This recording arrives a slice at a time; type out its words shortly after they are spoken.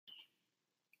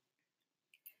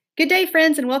Good day,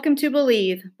 friends, and welcome to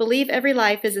Believe. Believe Every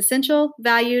Life is essential,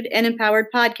 valued, and empowered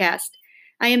podcast.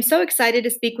 I am so excited to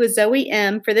speak with Zoe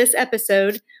M. for this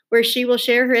episode, where she will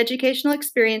share her educational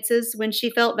experiences when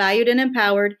she felt valued and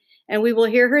empowered, and we will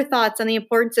hear her thoughts on the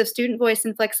importance of student voice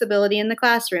and flexibility in the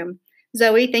classroom.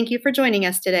 Zoe, thank you for joining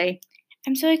us today.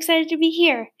 I'm so excited to be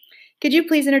here. Could you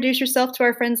please introduce yourself to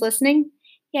our friends listening?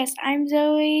 Yes, I'm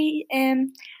Zoe,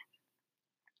 and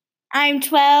I'm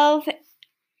 12.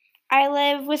 I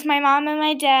live with my mom and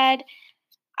my dad.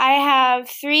 I have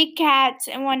 3 cats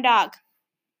and 1 dog.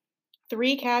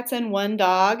 3 cats and 1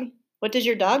 dog. What does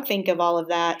your dog think of all of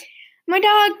that? My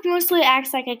dog mostly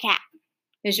acts like a cat.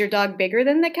 Is your dog bigger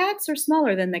than the cats or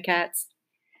smaller than the cats?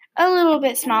 A little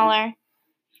bit smaller.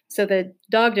 So the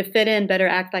dog to fit in better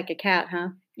act like a cat, huh?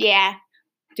 Yeah.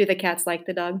 Do the cats like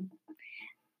the dog?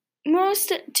 2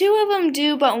 of them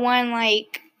do, but 1,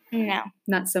 no.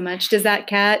 Not so much. Does that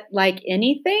cat like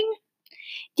anything?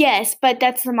 Yes, but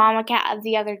that's the mama cat of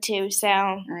the other 2, so.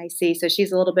 I see. So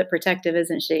she's a little bit protective,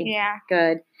 isn't she? Yeah.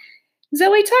 Good.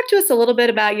 Zoe, talk to us a little bit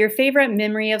about your favorite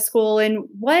memory of school and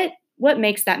what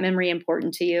makes that memory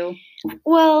important to you?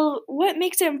 Well, what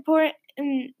makes it important,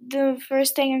 the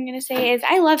first thing I'm going to say is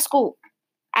I love school.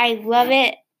 I love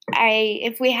it.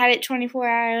 If we had it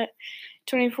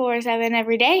 24/7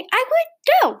 every day, I would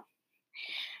go.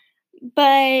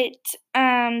 But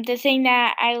the thing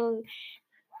that I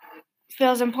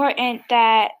feels important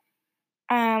that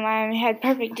I had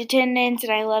perfect attendance,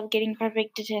 and I love getting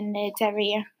perfect attendance every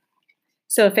year.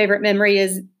 So a favorite memory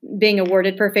is being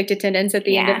awarded perfect attendance at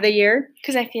the end of the year?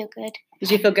 Because I feel good. Did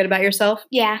you feel good about yourself?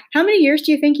 Yeah. How many years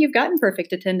do you think you've gotten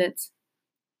perfect attendance?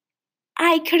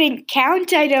 I couldn't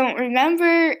count. I don't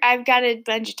remember. I've got it a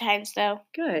bunch of times, though.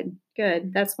 Good.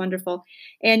 That's wonderful.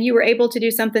 And you were able to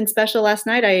do something special last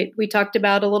night. We talked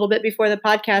about a little bit before the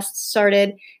podcast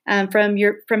started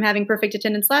from having perfect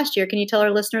attendance last year. Can you tell our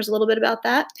listeners a little bit about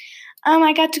that?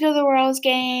 I got to go to the Royals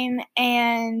game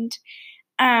and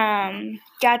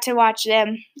got to watch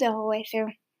them the whole way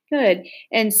through. Good.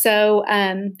 And so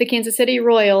the Kansas City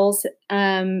Royals,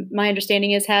 my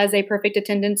understanding is, has a perfect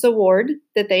attendance award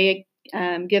that they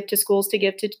give to schools to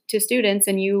give to students,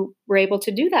 and you were able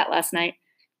to do that last night.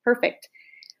 Perfect.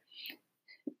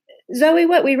 Zoe,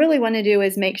 what we really want to do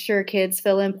is make sure kids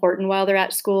feel important while they're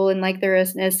at school and like they're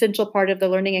an essential part of the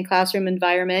learning and classroom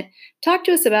environment. Talk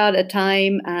to us about a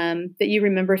time that you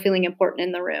remember feeling important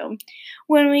in the room.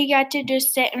 When we got to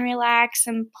just sit and relax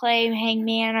and play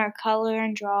hangman or color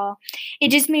and draw.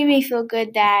 It just made me feel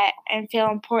good and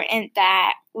feel important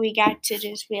that we got to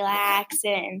just relax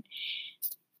and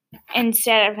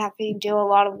instead of having to do a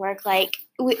lot of work.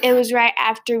 It was right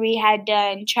after we had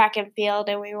done track and field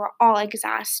and we were all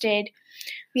exhausted.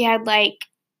 We had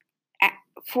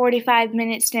 45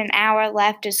 minutes to an hour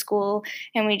left of school,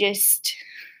 and we just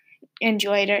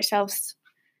enjoyed ourselves.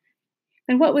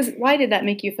 And why did that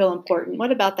make you feel important?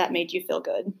 What about that made you feel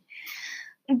good?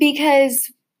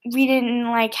 Because we didn't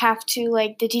have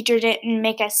to, the teacher didn't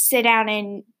make us sit down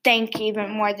and think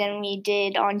even more than we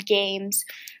did on games.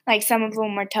 Some of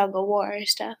them were tug of war or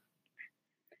stuff.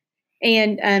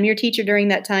 And your teacher during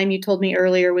that time, you told me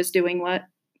earlier, was doing what?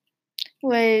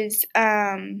 Was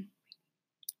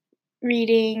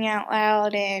reading out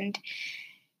loud, and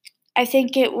I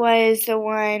think it was the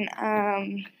one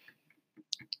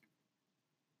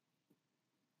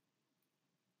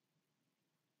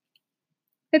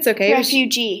It's okay.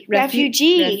 Refugee.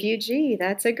 Refugee.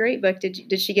 That's a great book.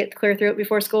 Did she get clear through it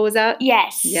before school was out?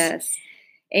 Yes. Yes.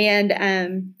 And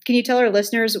can you tell our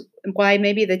listeners why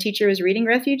maybe the teacher was reading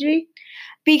Refugee?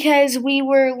 Because we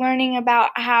were learning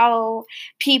about how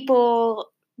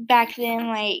people back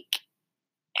then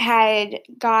had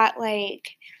got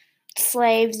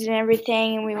slaves and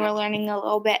everything, and we were learning a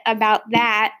little bit about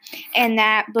that, and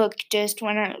that book just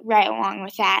went right along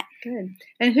with that. Good.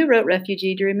 And who wrote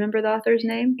Refugee? Do you remember the author's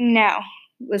name? No.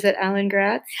 Was it Alan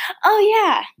Gratz? Oh,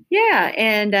 yeah. Yeah.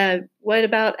 And what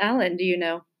about Alan? Do you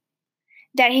know?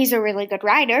 That he's a really good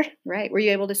writer. Right. Were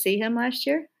you able to see him last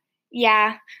year?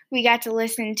 Yeah. We got to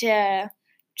listen to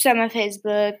some of his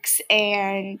books,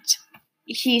 and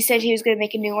he said he was going to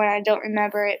make a new one. I don't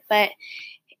remember it, but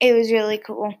it was really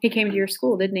cool. He came to your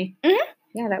school, didn't he? Mm-hmm.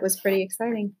 Yeah, that was pretty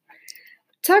exciting.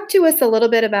 Talk to us a little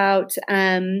bit about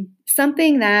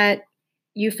something that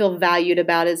you feel valued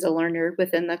about as a learner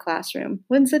within the classroom.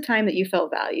 When's the time that you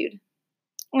felt valued?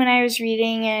 When I was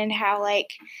reading, and how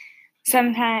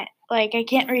sometimes I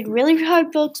can't read really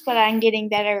hard books, but I'm getting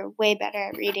way better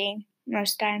at reading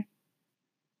most of the time.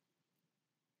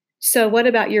 So what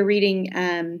about your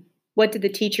reading? What did the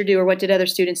teacher do, or what did other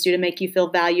students do to make you feel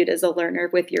valued as a learner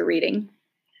with your reading?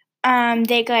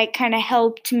 they like kind of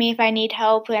helped me if I need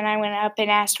help, and I went up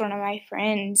and asked one of my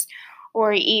friends,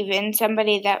 or even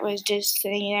somebody that was just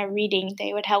sitting there reading,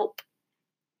 they would help.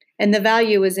 And the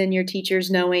value was in your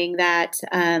teachers knowing that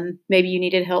maybe you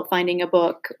needed help finding a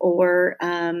book, or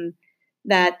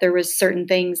that there was certain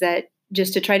things that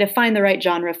just to try to find the right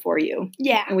genre for you.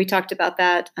 Yeah. And we talked about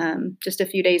that just a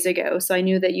few days ago. So I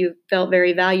knew that you felt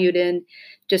very valued in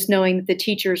just knowing that the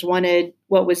teachers wanted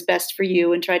what was best for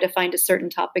you and tried to find a certain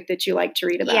topic that you like to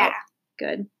read about. Yeah.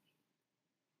 Good.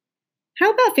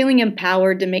 How about feeling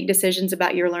empowered to make decisions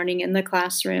about your learning in the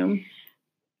classroom?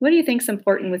 What do you think is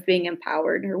important with being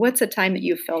empowered, or what's a time that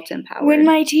you felt empowered? When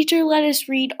my teacher let us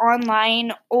read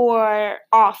online or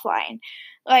offline,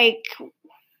 like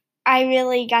I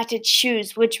really got to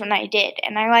choose which one I did,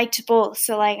 and I liked both.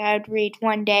 So like I would read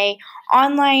one day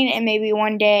online and maybe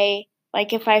one day,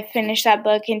 like if I finished that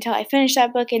book until I finished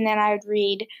that book, and then I would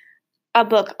read a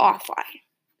book offline.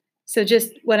 So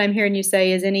just what I'm hearing you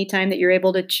say is any time that you're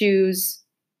able to choose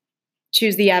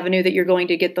the avenue that you're going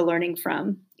to get the learning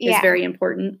from is very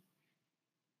important.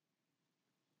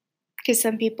 Because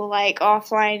some people like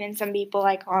offline and some people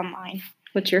like online.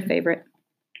 What's your favorite?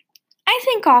 I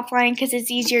think offline because it's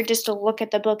easier just to look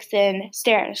at the book than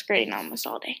stare at a screen almost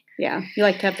all day. Yeah. You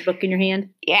like to have the book in your hand?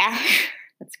 Yeah.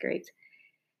 That's great.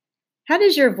 How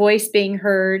does your voice being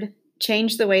heard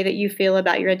change the way that you feel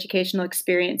about your educational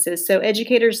experiences? So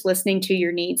educators listening to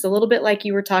your needs, a little bit like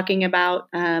you were talking about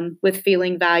with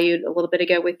feeling valued a little bit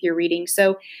ago with your reading.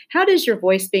 So how does your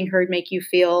voice being heard make you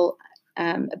feel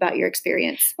about your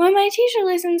experience? When my teacher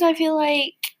listens, I feel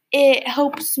like it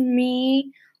helps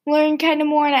me learn kind of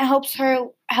more, and it helps her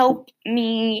help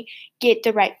me get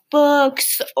the right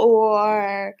books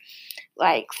or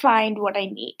like find what I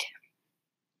need.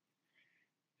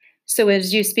 So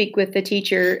as you speak with the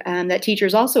teacher, that teacher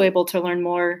is also able to learn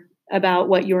more about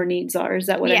what your needs are. Is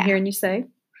that what I'm hearing you say?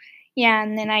 Yeah,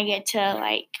 and then I get to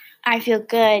I feel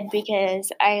good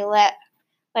because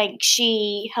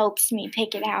she helps me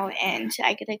pick it out, and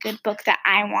I get a good book that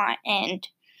I want. And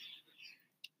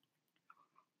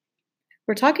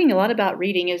we're talking a lot about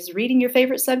reading. Is reading your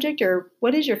favorite subject, or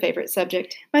what is your favorite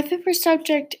subject? My favorite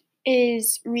subject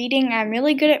is reading. I'm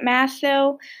really good at math,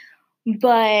 though,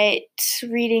 but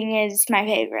reading is my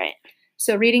favorite.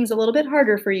 So reading's a little bit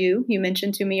harder for you. You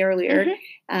mentioned to me earlier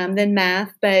than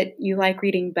math, but you like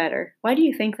reading better. Why do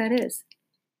you think that is?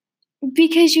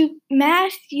 Because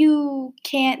math you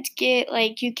can't get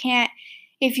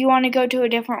if you want to go to a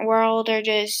different world or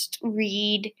just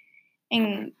read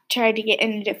and try to get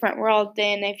in a different world,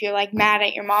 then if you're mad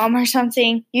at your mom or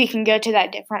something, you can go to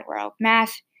that different world.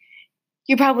 Math,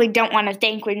 you probably don't want to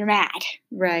think when you're mad.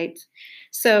 Right.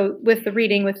 So with the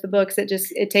reading, with the books,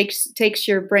 it takes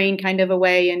your brain kind of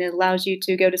away, and it allows you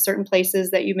to go to certain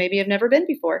places that you maybe have never been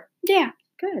before. Yeah.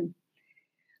 Good.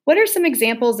 What are some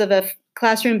examples of a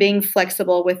classroom being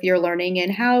flexible with your learning,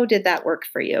 and how did that work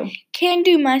for you? Can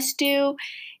do, must do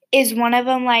is one of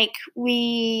them. We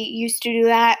used to do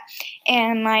that,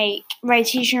 and my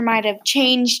teacher might have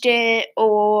changed it,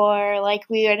 or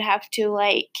we would have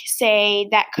to say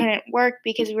that couldn't work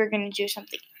because we were going to do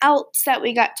something else that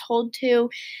we got told to.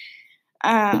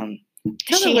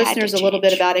 Tell the listeners a little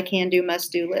bit about a can-do,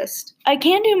 must-do list. A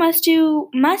can-do,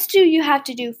 must-do you have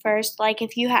to do first.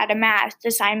 If you had a math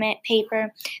assignment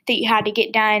paper that you had to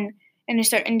get done in a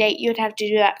certain date, you would have to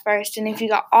do that first. And if you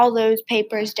got all those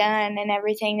papers done and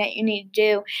everything that you need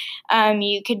to do,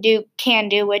 you could do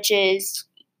can-do, which is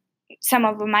some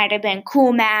of them might have been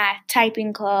cool math,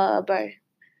 typing club, or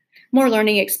more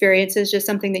learning experiences, just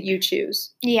something that you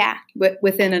choose. Yeah.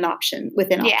 Within options.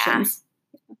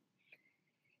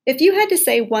 If you had to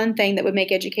say one thing that would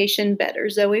make education better,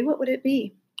 Zoe, what would it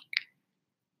be?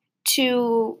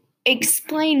 To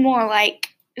explain more.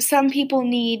 Some people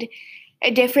need a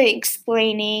different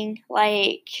explaining.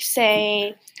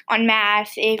 Say, on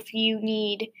math, if you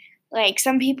need,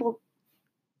 some people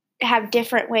have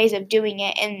different ways of doing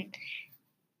it, and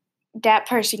that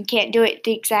person can't do it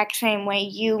the exact same way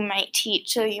you might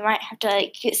teach, so you might have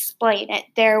to, explain it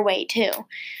their way, too.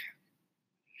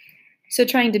 So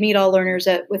trying to meet all learners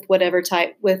with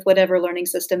whatever learning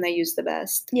system they use the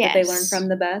best, yes, that they learn from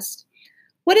the best.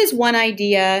 What is one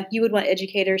idea you would want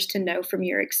educators to know from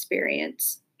your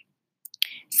experience?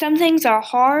 Some things are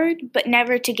hard, but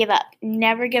never to give up.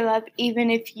 Never give up,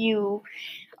 even if you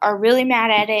are really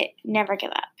mad at it. Never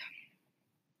give up.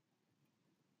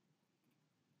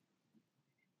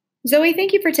 Zoe,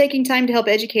 thank you for taking time to help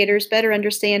educators better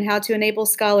understand how to enable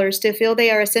scholars to feel they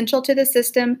are essential to the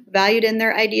system, valued in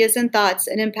their ideas and thoughts,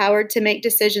 and empowered to make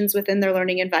decisions within their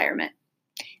learning environment.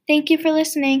 Thank you for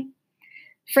listening.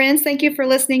 Friends, thank you for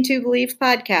listening to Believe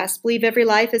Podcast. Believe Every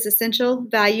Life is essential,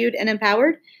 valued, and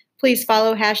empowered. Please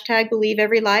follow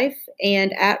 #BelieveEveryLife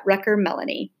and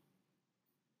 @RuckerMelanie.